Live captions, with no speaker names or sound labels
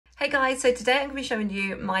Hey guys, so today I'm going to be showing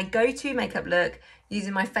you my go-to makeup look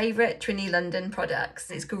using my favourite Trinny London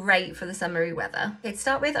products. It's great for the summery weather. Okay, to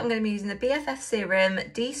start with, I'm going to be using the BFF Serum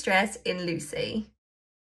De-Stress in Lucy.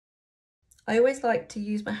 I always like to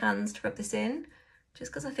use my hands to rub this in,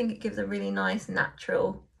 just because I think it gives a really nice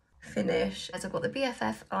natural finish. As I've got the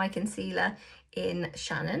BFF Eye Concealer in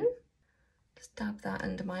Shannon. Just dab that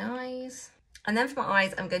under my eyes. And then for my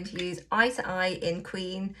eyes, I'm going to use Eye to Eye in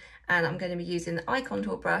Queen, and I'm going to be using the eye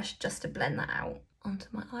contour brush just to blend that out onto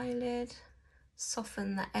my eyelid,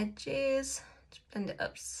 soften the edges, just blend it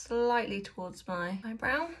up slightly towards my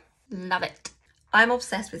eyebrow. Love it. I'm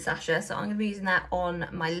obsessed with Sacha, so I'm going to be using that on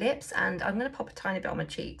my lips, and I'm going to pop a tiny bit on my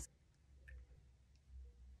cheeks.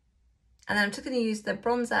 And then I'm just going to use the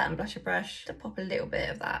bronzer and blusher brush to pop a little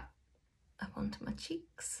bit of that up onto my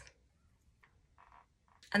cheeks.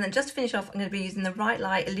 And then just to finish off, I'm going to be using the Right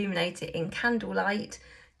Light Illuminator in Candlelight,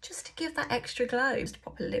 just to give that extra glow. Just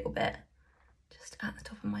pop a little bit just at the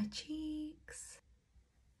top of my cheeks.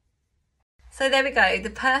 So there we go, the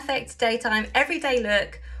perfect daytime, everyday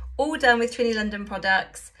look, all done with Trinny London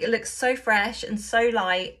products. It looks so fresh and so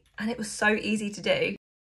light, and it was so easy to do.